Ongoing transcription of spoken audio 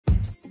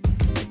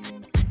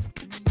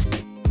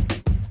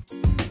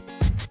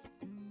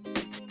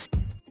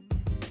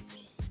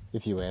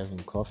If you were having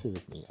coffee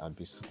with me, I'd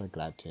be super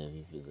glad to have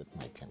you visit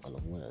my tangle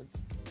of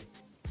words.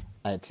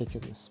 I had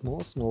taken a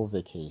small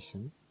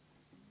vacation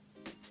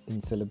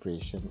in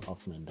celebration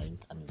of my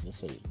ninth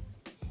anniversary.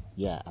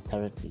 Yeah,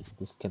 apparently,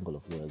 this tangle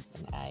of words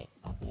and I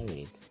are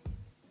married.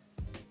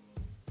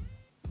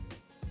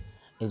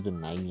 It's been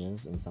 9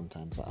 years, and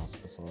sometimes I ask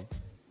myself,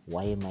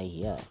 why am I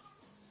here?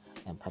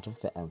 And part of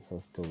the answer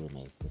still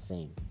remains the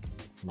same: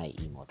 my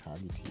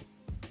immortality.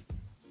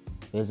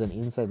 There's an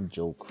inside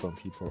joke from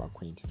people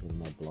acquainted with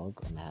my blog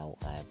on how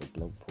I have a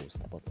blog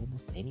post about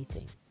almost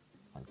anything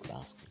one could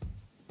ask me.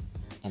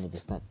 And if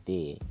it's not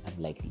there,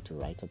 I'm likely to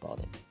write about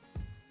it.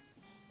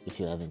 If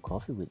you're having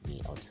coffee with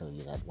me, I'll tell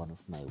you that one of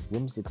my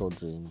whimsical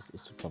dreams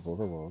is to travel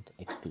the world,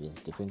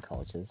 experience different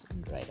cultures,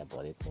 and write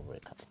about it over a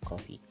cup of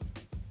coffee.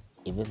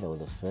 Even though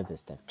the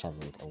furthest I've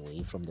traveled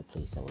away from the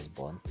place I was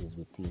born is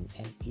within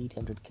an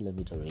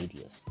 800-kilometer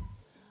radius,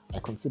 I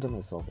consider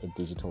myself a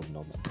digital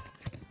nomad,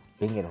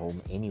 being at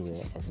home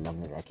anywhere as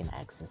long as I can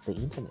access the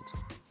internet.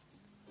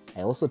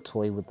 I also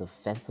toy with the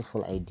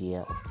fanciful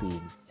idea of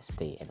being a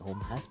stay-at-home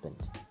husband.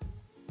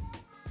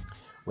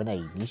 When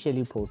I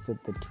initially posted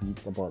the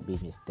tweets about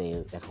being a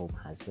stay-at-home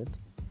husband,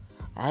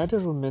 I had a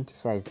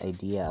romanticized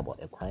idea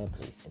about a quiet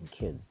place and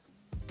kids.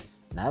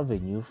 Now I have a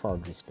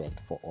newfound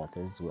respect for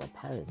authors who are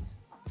parents.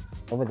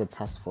 Over the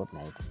past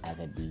fortnight, I've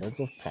had lots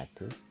of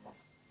practice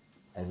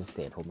as a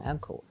stay-at-home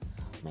uncle.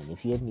 My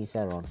nephew and niece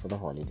are around for the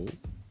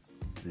holidays.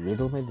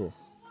 Riddle me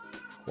this: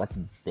 what's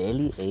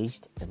barely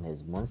aged and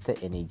has monster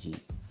energy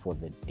for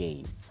the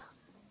days?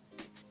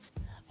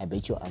 I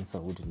bet your answer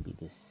wouldn't be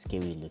this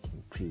scary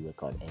looking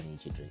pre-workout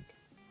energy drink.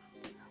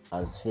 I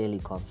was fairly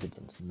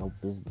confident no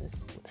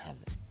business would have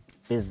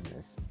a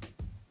business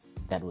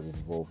that would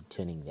involve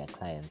turning their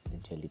clients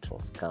into a literal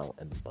skull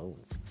and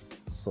bones,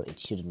 so it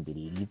shouldn't be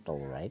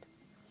lethal, right?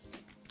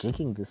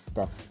 Drinking this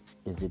stuff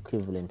is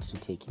equivalent to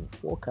taking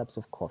 4 cups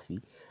of coffee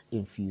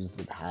infused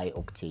with high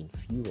octane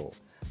fuel.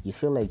 You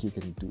feel like you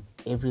can do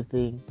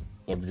everything,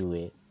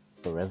 everywhere,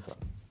 forever.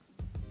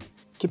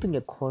 Keeping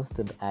a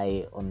constant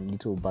eye on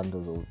little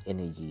bundles of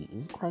energy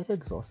is quite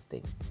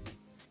exhausting.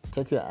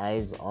 Take your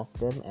eyes off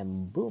them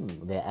and boom,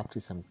 they're up to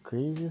some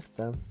crazy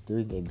stunts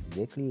doing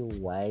exactly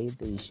why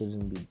they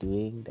shouldn't be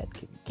doing that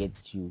can get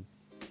you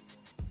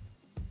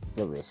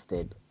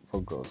arrested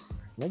for gross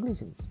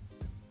negligence.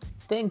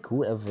 Thank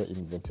whoever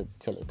invented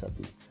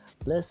Teletubbies.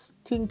 Bless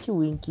Tinky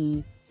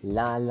Winky,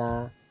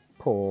 Lala,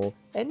 Paw,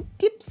 and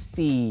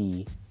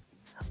Tipsy.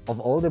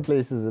 Of all the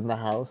places in the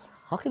house,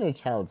 how can a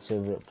child's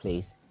favorite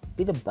place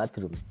be the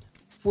bathroom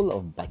full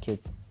of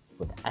buckets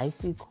with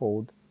icy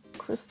cold,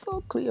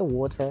 crystal clear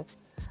water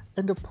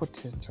and a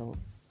potential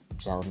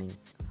drowning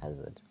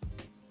hazard?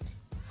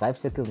 5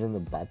 seconds in the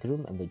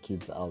bathroom and the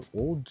kids are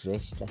all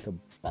drenched like a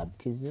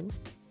baptism,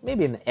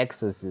 maybe an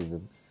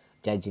exorcism,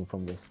 judging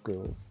from the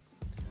squirrels.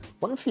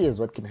 One fears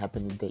what can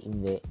happen if they're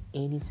in there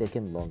any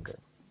second longer.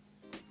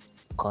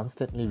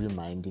 Constantly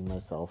reminding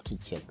myself to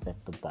check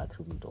that the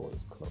bathroom door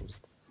is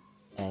closed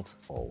at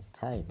all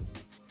times.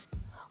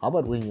 How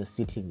about when you're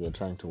sitting there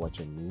trying to watch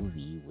a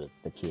movie with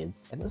the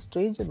kids and a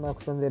stranger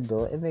knocks on their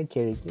door and they're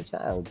carrying your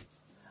child?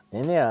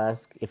 Then they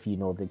ask if you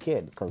know the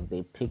kid because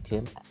they picked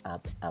him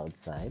up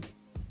outside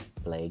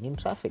playing in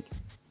traffic.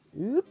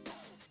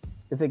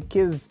 Oops! If the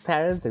kid's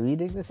parents are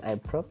reading this, I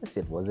promise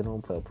it wasn't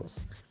on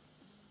purpose.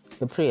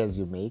 The prayers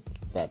you make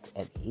that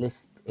at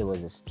least it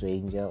was a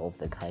stranger of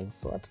the kind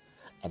sort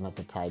and not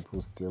the type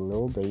who steal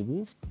little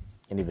babies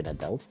and even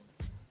adults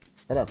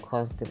that are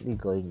constantly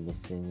going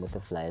missing with the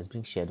flyers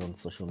being shared on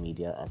social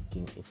media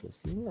asking if you've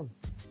seen them.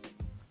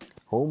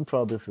 Home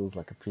probably feels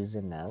like a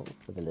prison now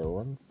for the little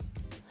ones.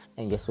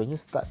 And guess when you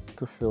start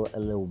to feel a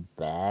little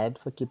bad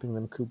for keeping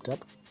them cooped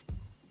up?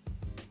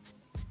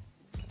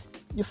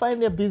 You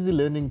find they're busy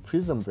learning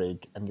Prison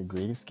Break and the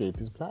Great Escape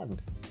is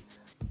planned.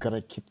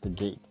 Gotta keep the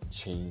gate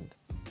chained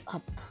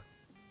up.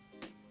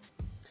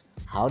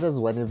 How does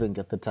one even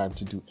get the time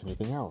to do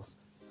anything else?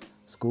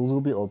 Schools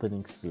will be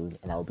opening soon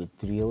and I'll be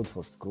thrilled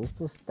for schools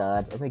to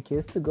start and the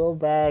kids to go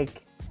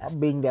back and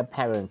being their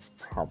parents'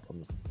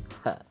 problems.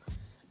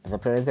 And the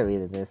parents are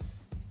reading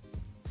this.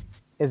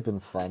 It's been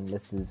fun.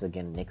 Let's do this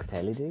again next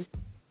holiday.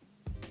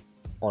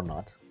 Or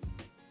not.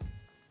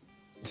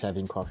 If you're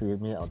having coffee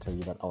with me, I'll tell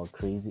you that our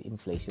crazy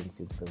inflation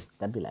seems to have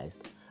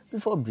stabilized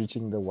before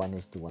breaching the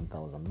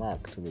 1:1,000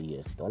 mark to the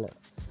US dollar.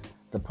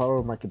 The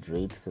power market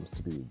rate seems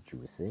to be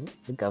reducing.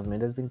 The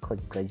government has been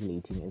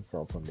congratulating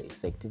itself on the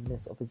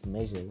effectiveness of its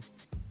measures.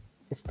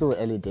 It's still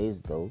early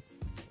days though.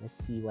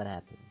 Let's see what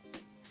happens.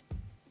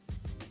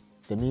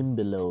 The meme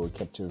below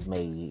captures my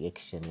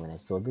reaction when I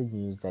saw the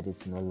news that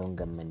it's no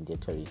longer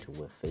mandatory to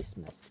wear face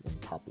masks in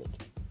public.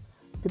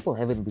 People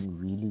haven't been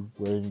really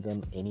wearing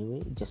them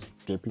anyway, just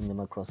draping them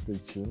across their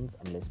chins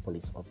unless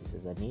police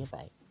officers are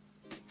nearby.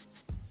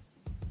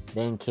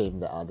 Then came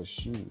the other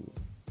shoe,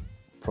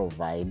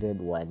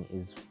 provided one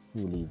is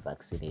fully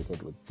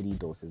vaccinated with 3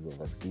 doses of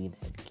vaccine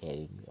and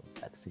carrying your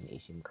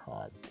vaccination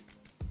card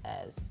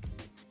as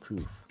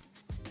proof.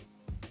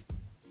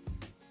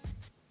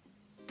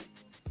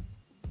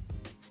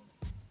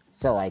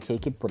 So I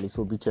take it police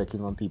will be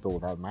checking on people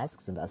without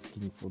masks and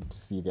asking to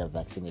see their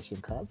vaccination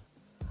cards.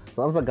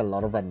 Sounds like a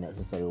lot of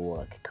unnecessary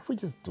work. Can't we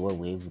just do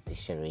away with the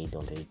charade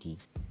already?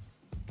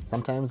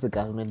 Sometimes the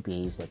government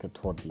behaves like a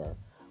toddler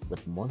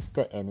with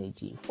monster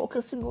energy,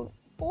 focusing on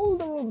all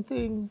the wrong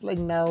things. Like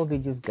now they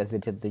just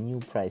gazetted the new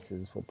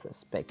prices for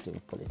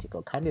prospective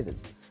political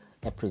candidates.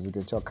 A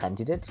presidential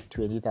candidate,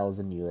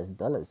 20,000 US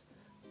dollars.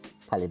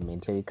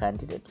 Parliamentary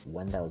candidate,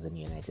 1,000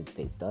 United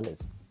States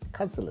dollars.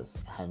 Councillors,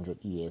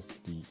 100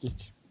 USD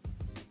each.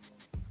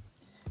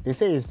 They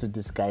say it's to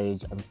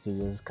discourage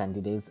unserious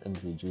candidates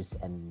and reduce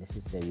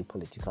unnecessary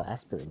political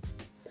aspirants.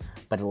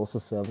 But it also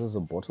serves as a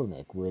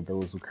bottleneck where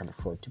those who can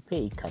afford to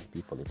pay can't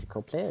be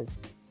political players.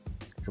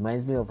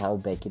 Reminds me of how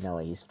back in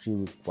our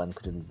history one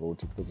couldn't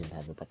vote if they didn't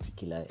have a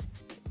particular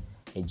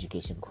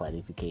education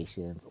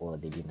qualifications or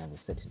they didn't have a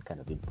certain kind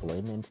of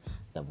employment.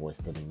 Their voice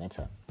didn't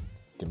matter.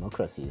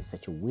 Democracy is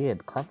such a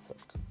weird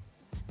concept.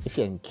 If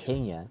you're in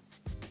Kenya,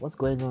 what's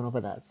going on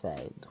over that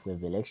side? We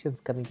have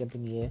elections coming up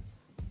in here,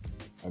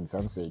 and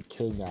some say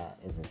Kenya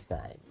is a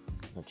sign.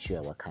 Not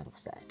sure what kind of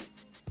sign.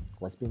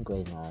 What's been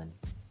going on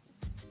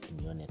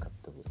in your neck of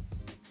the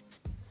woods?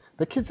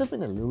 The kids have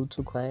been a little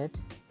too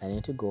quiet. I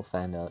need to go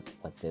find out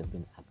what they've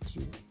been up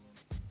to.